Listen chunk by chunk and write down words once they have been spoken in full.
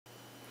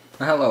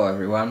Hello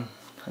everyone,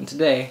 and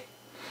today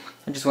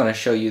I just want to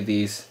show you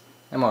these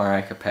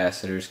MRI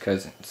capacitors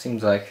because it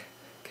seems like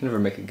I can never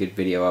make a good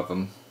video of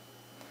them.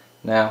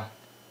 Now,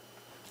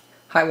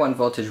 High 1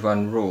 Voltage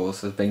 1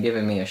 Rules has been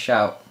giving me a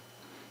shout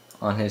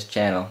on his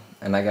channel,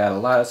 and I got a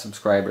lot of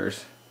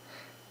subscribers,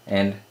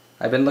 and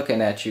I've been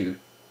looking at you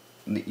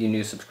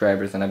new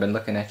subscribers, and I've been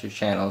looking at your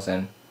channels,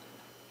 and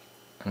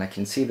I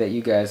can see that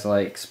you guys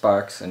like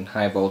sparks and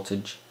high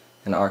voltage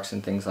and arcs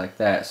and things like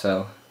that,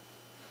 so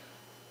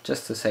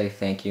just to say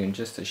thank you and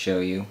just to show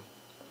you,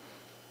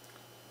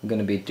 I'm going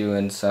to be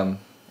doing some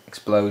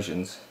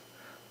explosions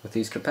with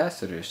these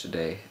capacitors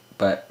today.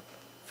 But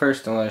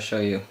first I want to show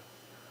you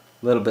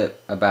a little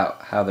bit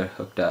about how they're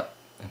hooked up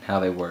and how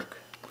they work.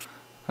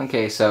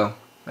 Okay, so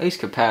these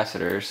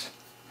capacitors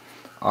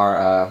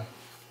are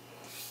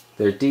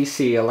they're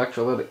DC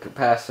electrolytic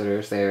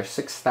capacitors. They are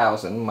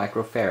 6,000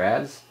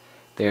 microfarads.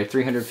 They are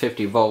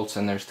 350 volts,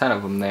 and there's 10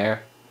 of them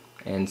there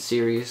in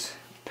series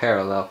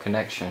parallel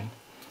connection.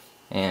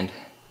 And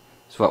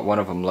it's what one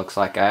of them looks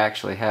like. I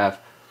actually have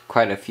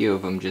quite a few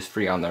of them just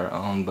free on their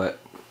own, but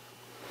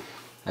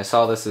I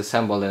saw this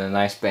assembled in a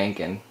nice bank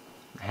and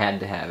had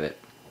to have it.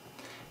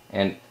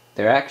 And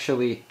they're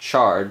actually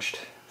charged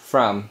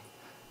from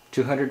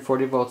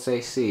 240 volts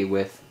AC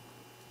with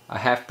a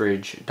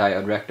half-bridge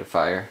diode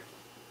rectifier,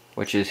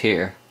 which is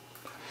here.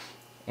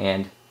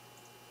 And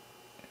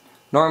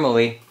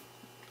normally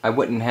I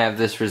wouldn't have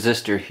this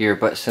resistor here,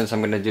 but since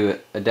I'm going to do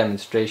a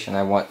demonstration,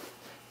 I want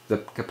the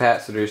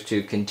capacitors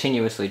to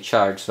continuously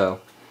charge, so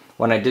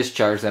when I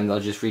discharge them they'll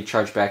just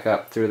recharge back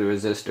up through the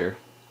resistor.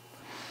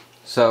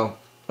 So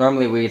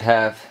normally we'd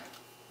have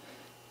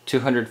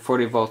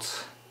 240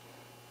 volts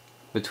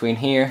between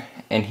here,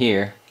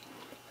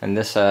 and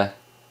this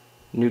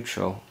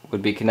neutral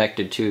would be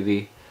connected to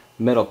the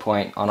middle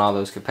point on all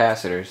those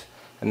capacitors,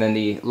 and then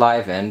the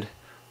live end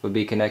would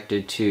be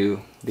connected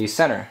to the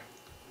center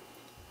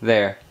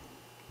there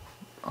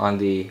on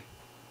the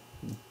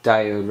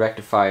diode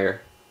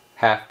rectifier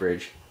half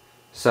bridge.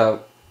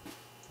 So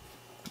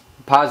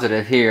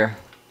positive here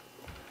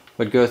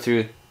would go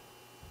through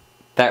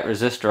that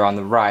resistor on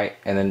the right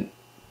and then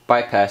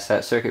bypass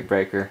that circuit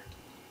breaker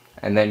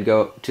and then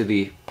go to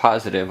the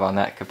positive on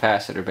that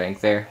capacitor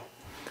bank there.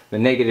 The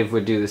negative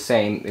would do the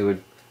same. It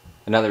would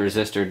another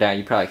resistor down,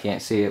 you probably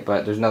can't see it,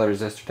 but there's another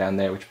resistor down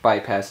there which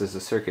bypasses the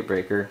circuit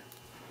breaker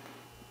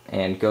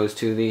and goes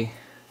to the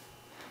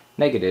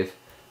negative.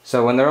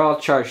 So when they're all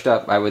charged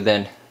up, I would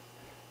then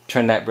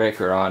turn that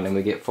breaker on and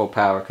we get full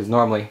power, because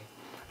normally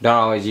I don't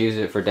always use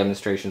it for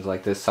demonstrations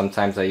like this.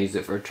 Sometimes I use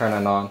it for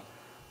turning on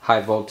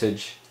high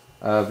voltage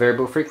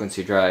variable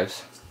frequency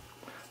drives.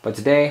 But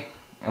today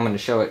I'm going to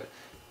show it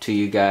to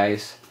you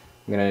guys.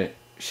 I'm going to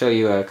show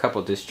you a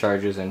couple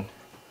discharges and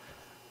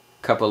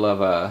a couple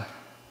of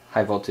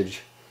high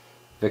voltage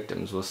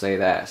victims, we'll say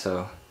that,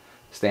 so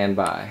stand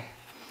by.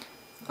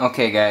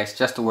 Okay guys,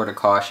 just a word of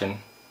caution.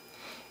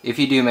 If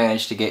you do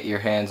manage to get your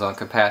hands on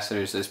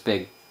capacitors this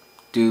big,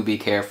 do be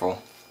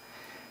careful.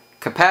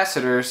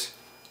 Capacitors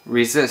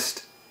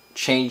resist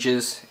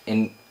changes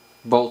in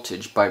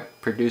voltage by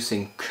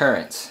producing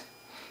currents,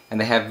 and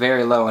they have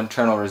very low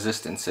internal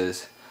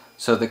resistances,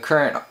 so the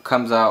current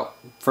comes out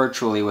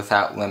virtually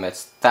without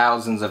limits.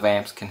 Thousands of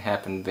amps can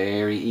happen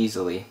very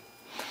easily.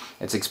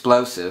 It's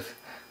explosive.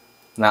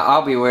 Now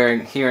I'll be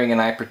wearing hearing and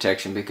eye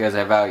protection because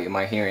I value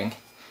my hearing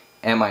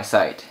and my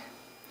sight,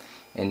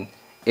 and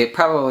it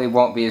probably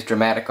won't be as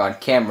dramatic on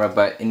camera,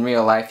 but in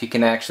real life you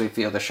can actually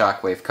feel the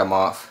shockwave come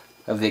off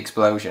of the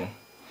explosion.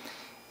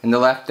 In the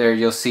left there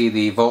you'll see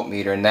the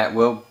voltmeter, and that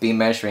will be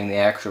measuring the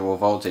actual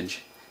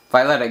voltage. If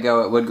I let it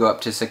go, it would go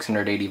up to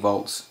 680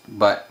 volts,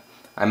 but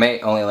I may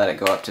only let it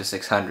go up to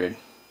 600.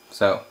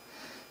 So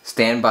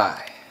stand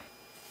by.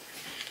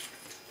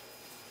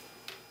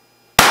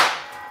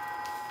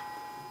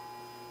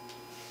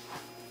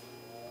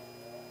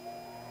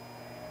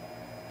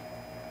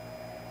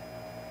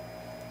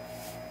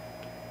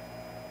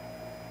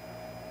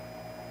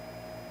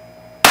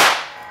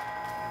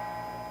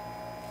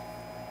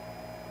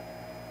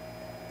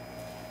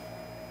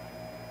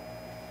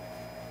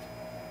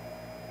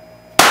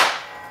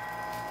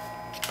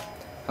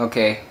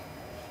 Okay,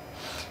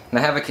 and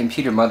I have a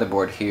computer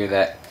motherboard here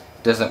that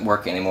doesn't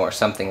work anymore.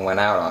 Something went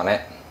out on it,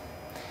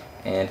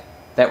 and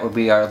that will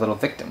be our little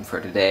victim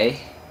for today.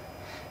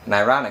 And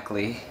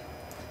ironically,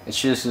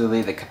 it's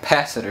usually the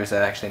capacitors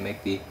that actually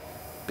make the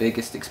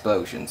biggest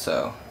explosion,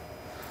 so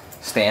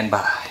stand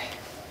by.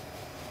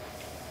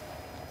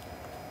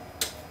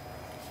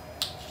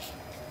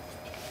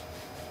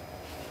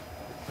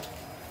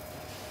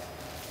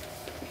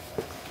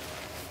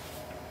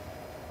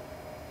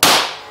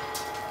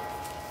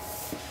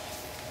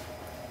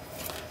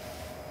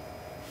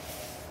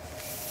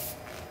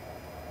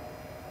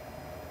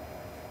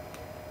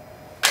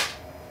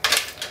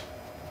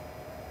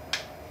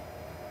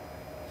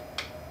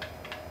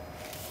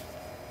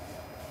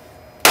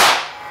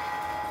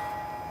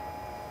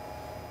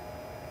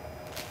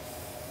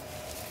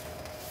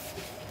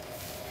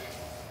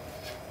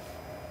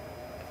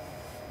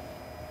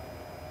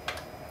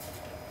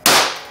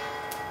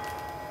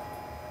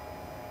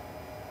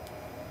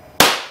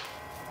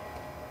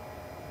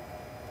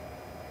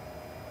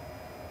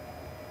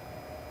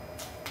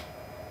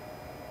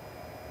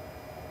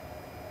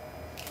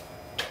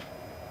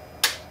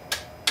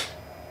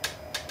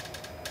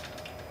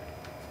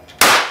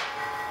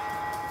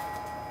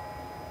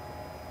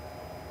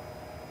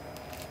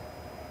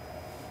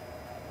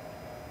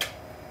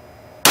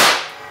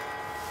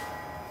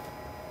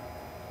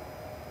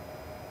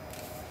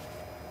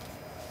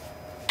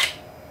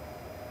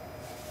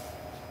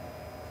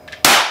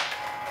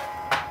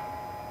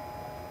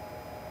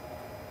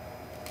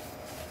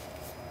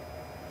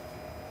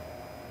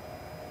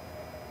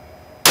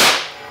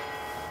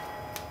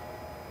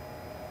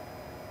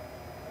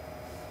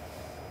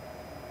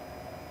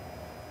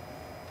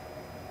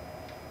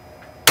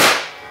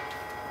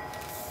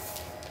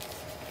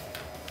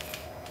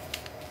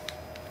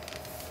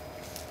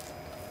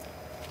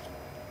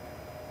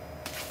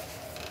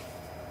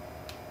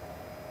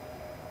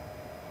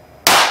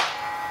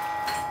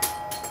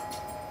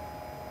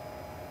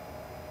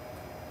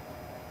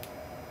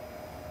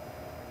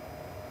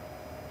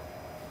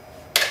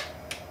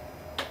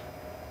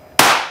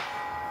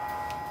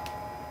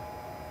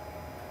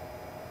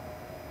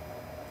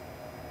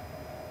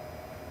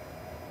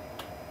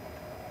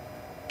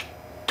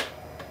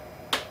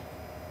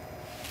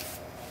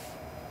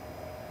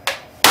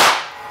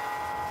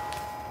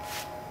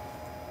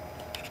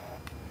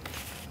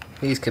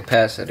 These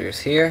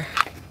capacitors here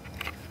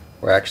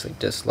were actually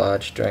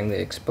dislodged during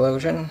the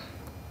explosion.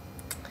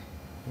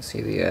 You see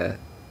the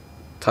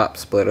top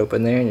split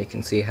open there, and you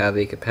can see how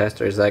the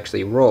capacitors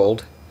actually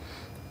rolled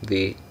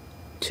the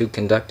two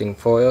conducting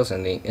foils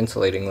and the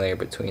insulating layer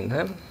between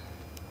them.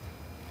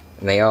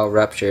 And they all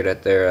ruptured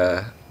at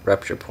their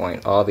rupture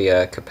point. All the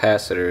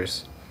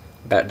capacitors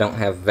that don't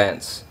have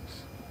vents,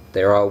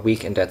 they're all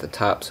weakened at the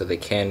top, so they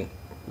can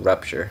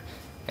rupture.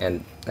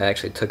 And I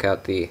actually took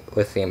out the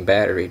lithium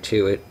battery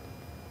too. It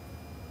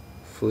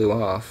flew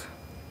off.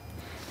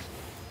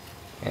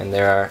 And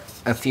there are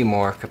a few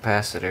more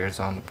capacitors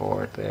on the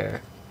board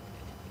there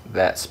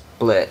that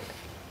split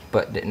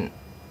but didn't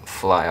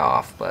fly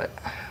off, but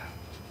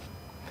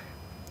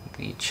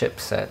the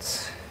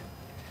chipsets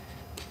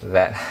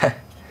that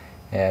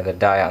yeah, the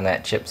die on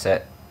that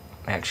chipset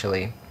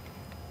actually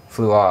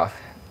flew off.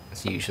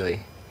 It's usually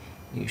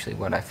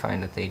what I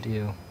find that they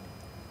do.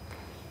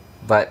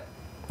 But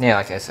yeah,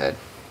 like I said,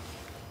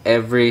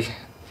 every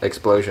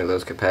explosion of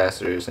those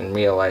capacitors in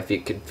real life, you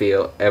could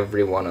feel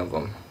every one of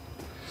them.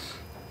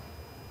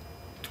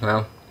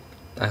 Well,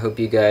 I hope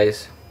you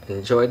guys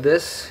enjoyed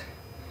this,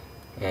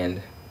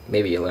 and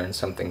maybe you learned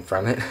something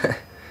from it.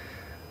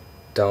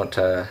 Don't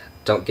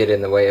get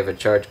in the way of a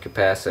charged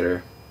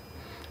capacitor,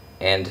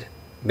 and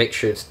make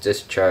sure it's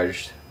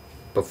discharged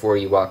before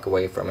you walk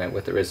away from it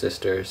with a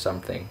resistor or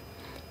something.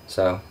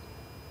 So,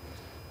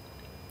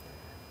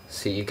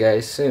 see you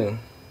guys soon.